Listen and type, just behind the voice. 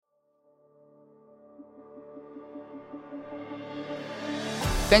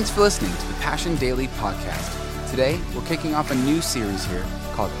Thanks for listening to the Passion Daily podcast. Today, we're kicking off a new series here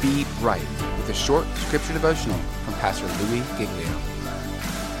called Be Bright with a short scripture devotional from Pastor Louis Giglio.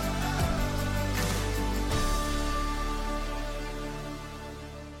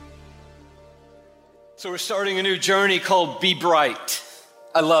 So we're starting a new journey called Be Bright.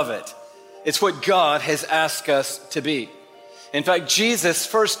 I love it. It's what God has asked us to be. In fact, Jesus'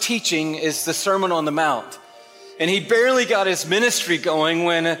 first teaching is the Sermon on the Mount. And he barely got his ministry going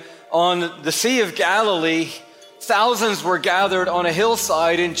when on the Sea of Galilee, thousands were gathered on a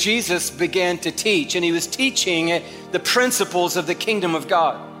hillside and Jesus began to teach. And he was teaching the principles of the kingdom of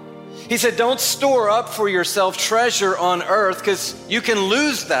God. He said, don't store up for yourself treasure on earth because you can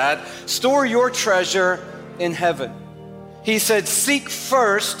lose that. Store your treasure in heaven. He said, seek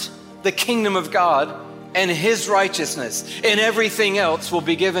first the kingdom of God and his righteousness, and everything else will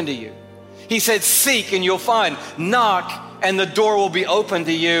be given to you. He said, seek and you'll find. Knock and the door will be open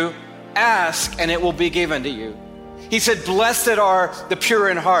to you. Ask and it will be given to you. He said, blessed are the pure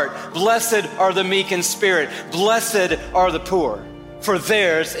in heart. Blessed are the meek in spirit. Blessed are the poor, for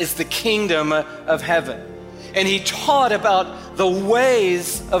theirs is the kingdom of heaven. And he taught about the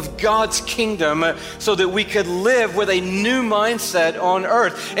ways of God's kingdom so that we could live with a new mindset on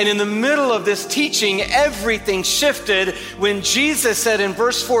earth. And in the middle of this teaching, everything shifted when Jesus said in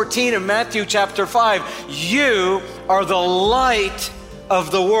verse 14 of Matthew chapter 5, you are the light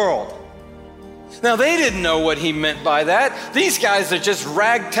of the world. Now, they didn't know what he meant by that. These guys are just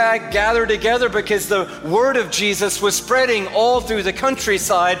ragtag gathered together because the word of Jesus was spreading all through the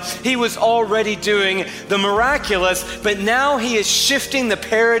countryside. He was already doing the miraculous, but now he is shifting the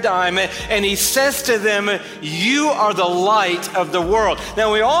paradigm and he says to them, you are the light of the world.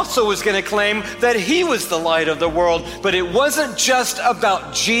 Now, he also was going to claim that he was the light of the world, but it wasn't just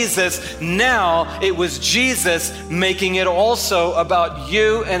about Jesus. Now it was Jesus making it also about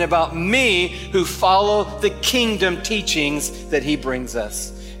you and about me who follow the kingdom teachings that he brings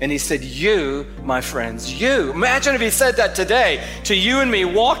us. And he said, you, my friends, you. Imagine if he said that today to you and me,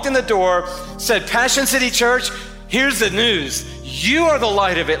 walked in the door, said, Passion City Church, here's the news. You are the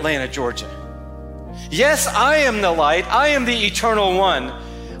light of Atlanta, Georgia. Yes, I am the light. I am the eternal one.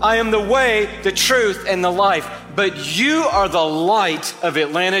 I am the way, the truth, and the life. But you are the light of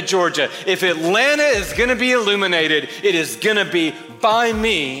Atlanta, Georgia. If Atlanta is going to be illuminated, it is going to be by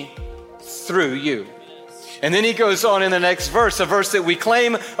me, through you. And then he goes on in the next verse, a verse that we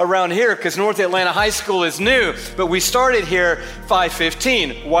claim around here because North Atlanta High School is new, but we started here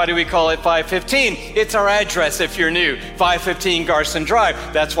 515. Why do we call it 515? It's our address if you're new, 515 Garson Drive.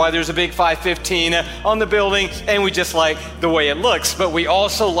 That's why there's a big 515 on the building, and we just like the way it looks, but we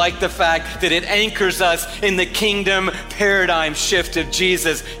also like the fact that it anchors us in the kingdom paradigm shift of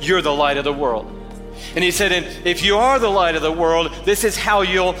Jesus. You're the light of the world. And he said, and if you are the light of the world, this is how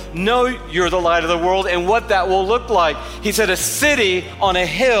you'll know you're the light of the world and what that will look like. He said, a city on a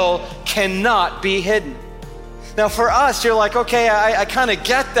hill cannot be hidden. Now for us, you're like, okay, I kind of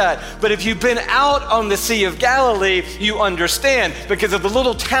get that. But if you've been out on the Sea of Galilee, you understand because of the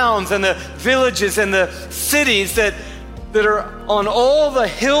little towns and the villages and the cities that are on all the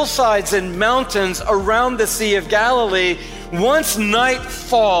hillsides and mountains around the Sea of Galilee. Once night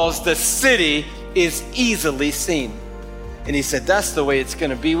falls, the city is easily seen. And he said, that's the way it's going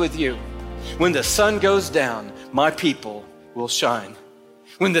to be with you. When the sun goes down, my people will shine.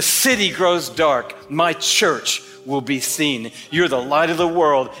 When the city grows dark, my church will be seen. You're the light of the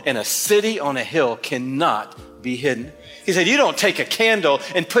world, and a city on a hill cannot be hidden. He said, you don't take a candle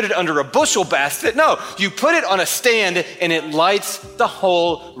and put it under a bushel basket. No, you put it on a stand and it lights the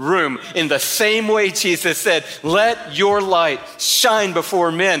whole room. In the same way, Jesus said, let your light shine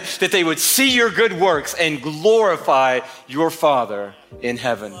before men that they would see your good works and glorify your Father in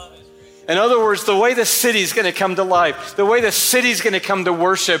heaven. In other words, the way the city's going to come to life, the way the city's going to come to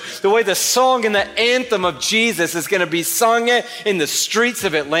worship, the way the song and the anthem of Jesus is going to be sung in the streets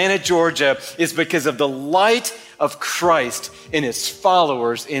of Atlanta, Georgia, is because of the light of Christ and his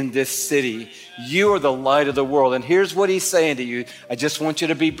followers in this city. You are the light of the world. And here's what he's saying to you. I just want you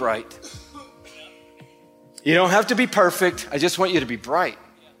to be bright. You don't have to be perfect. I just want you to be bright.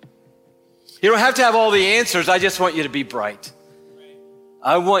 You don't have to have all the answers. I just want you to be bright.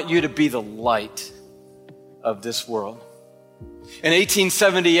 I want you to be the light of this world. In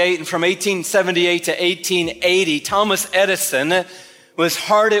 1878, and from 1878 to 1880, Thomas Edison was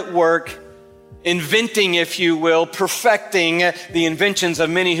hard at work inventing, if you will, perfecting the inventions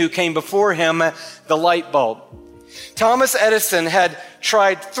of many who came before him, the light bulb. Thomas Edison had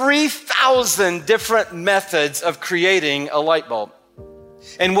tried 3,000 different methods of creating a light bulb.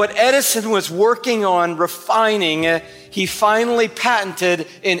 And what Edison was working on refining he finally patented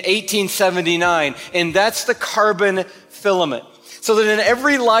in 1879, and that's the carbon filament. So that in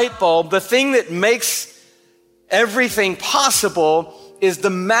every light bulb, the thing that makes everything possible is the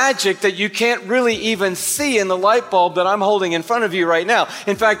magic that you can't really even see in the light bulb that I'm holding in front of you right now.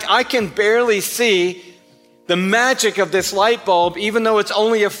 In fact, I can barely see the magic of this light bulb, even though it's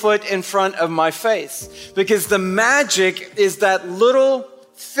only a foot in front of my face. Because the magic is that little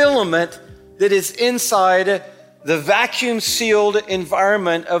filament that is inside the vacuum-sealed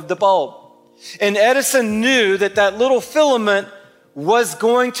environment of the bulb. And Edison knew that that little filament was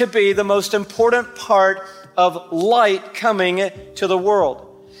going to be the most important part of light coming to the world.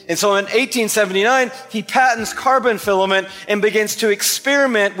 And so in 1879, he patents carbon filament and begins to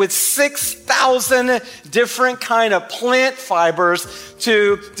experiment with 6,000 different kind of plant fibers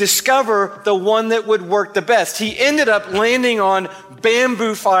to discover the one that would work the best. He ended up landing on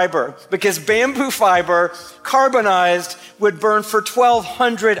bamboo fiber because bamboo fiber carbonized would burn for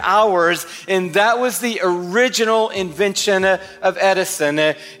 1,200 hours, and that was the original invention of Edison,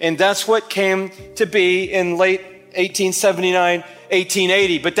 and that's what came to be in late 1879,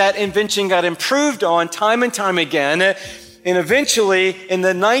 1880. But that invention got improved on time and time again, and eventually in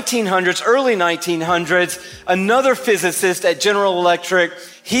the 1900s, early 1900s, another physicist at General Electric,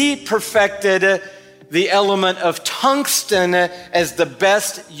 he perfected the element of tungsten as the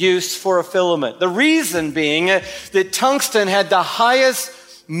best use for a filament. The reason being that tungsten had the highest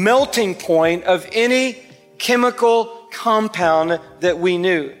melting point of any chemical compound that we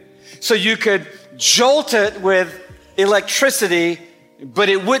knew. So you could jolt it with electricity, but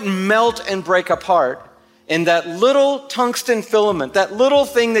it wouldn't melt and break apart. And that little tungsten filament, that little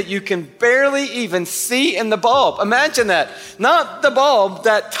thing that you can barely even see in the bulb, imagine that. Not the bulb,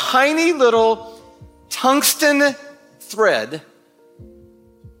 that tiny little tungsten thread,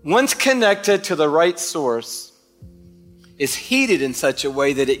 once connected to the right source, is heated in such a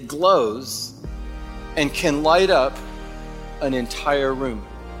way that it glows and can light up an entire room.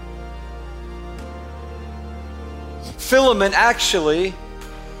 Filament actually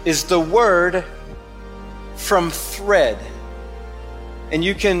is the word from thread. And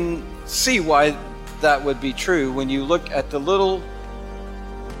you can see why that would be true when you look at the little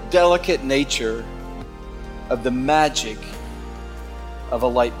delicate nature of the magic of a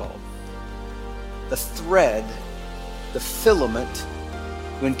light bulb. The thread, the filament,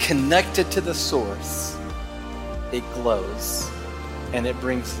 when connected to the source, it glows and it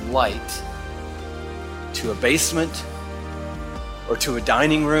brings light to a basement or to a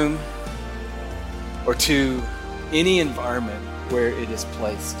dining room or to any environment where it is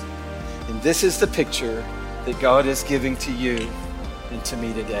placed. And this is the picture that God is giving to you and to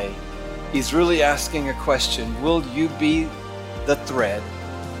me today. He's really asking a question. Will you be the thread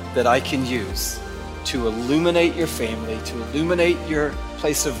that I can use to illuminate your family, to illuminate your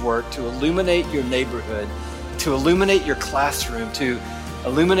place of work, to illuminate your neighborhood, to illuminate your classroom, to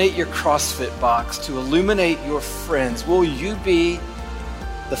illuminate your CrossFit box, to illuminate your friends? Will you be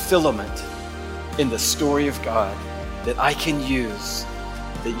the filament in the story of God that I can use,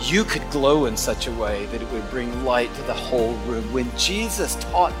 that you could glow in such a way that it would bring light to the whole room? When Jesus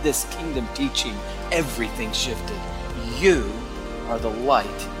taught this kingdom teaching, everything shifted. You are the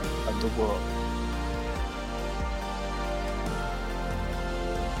light of the world.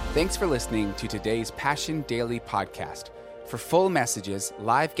 Thanks for listening to today's Passion Daily podcast. For full messages,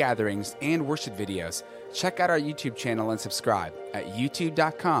 live gatherings, and worship videos, check out our YouTube channel and subscribe at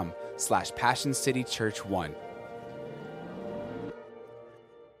youtube.com/PassionCityChurch1.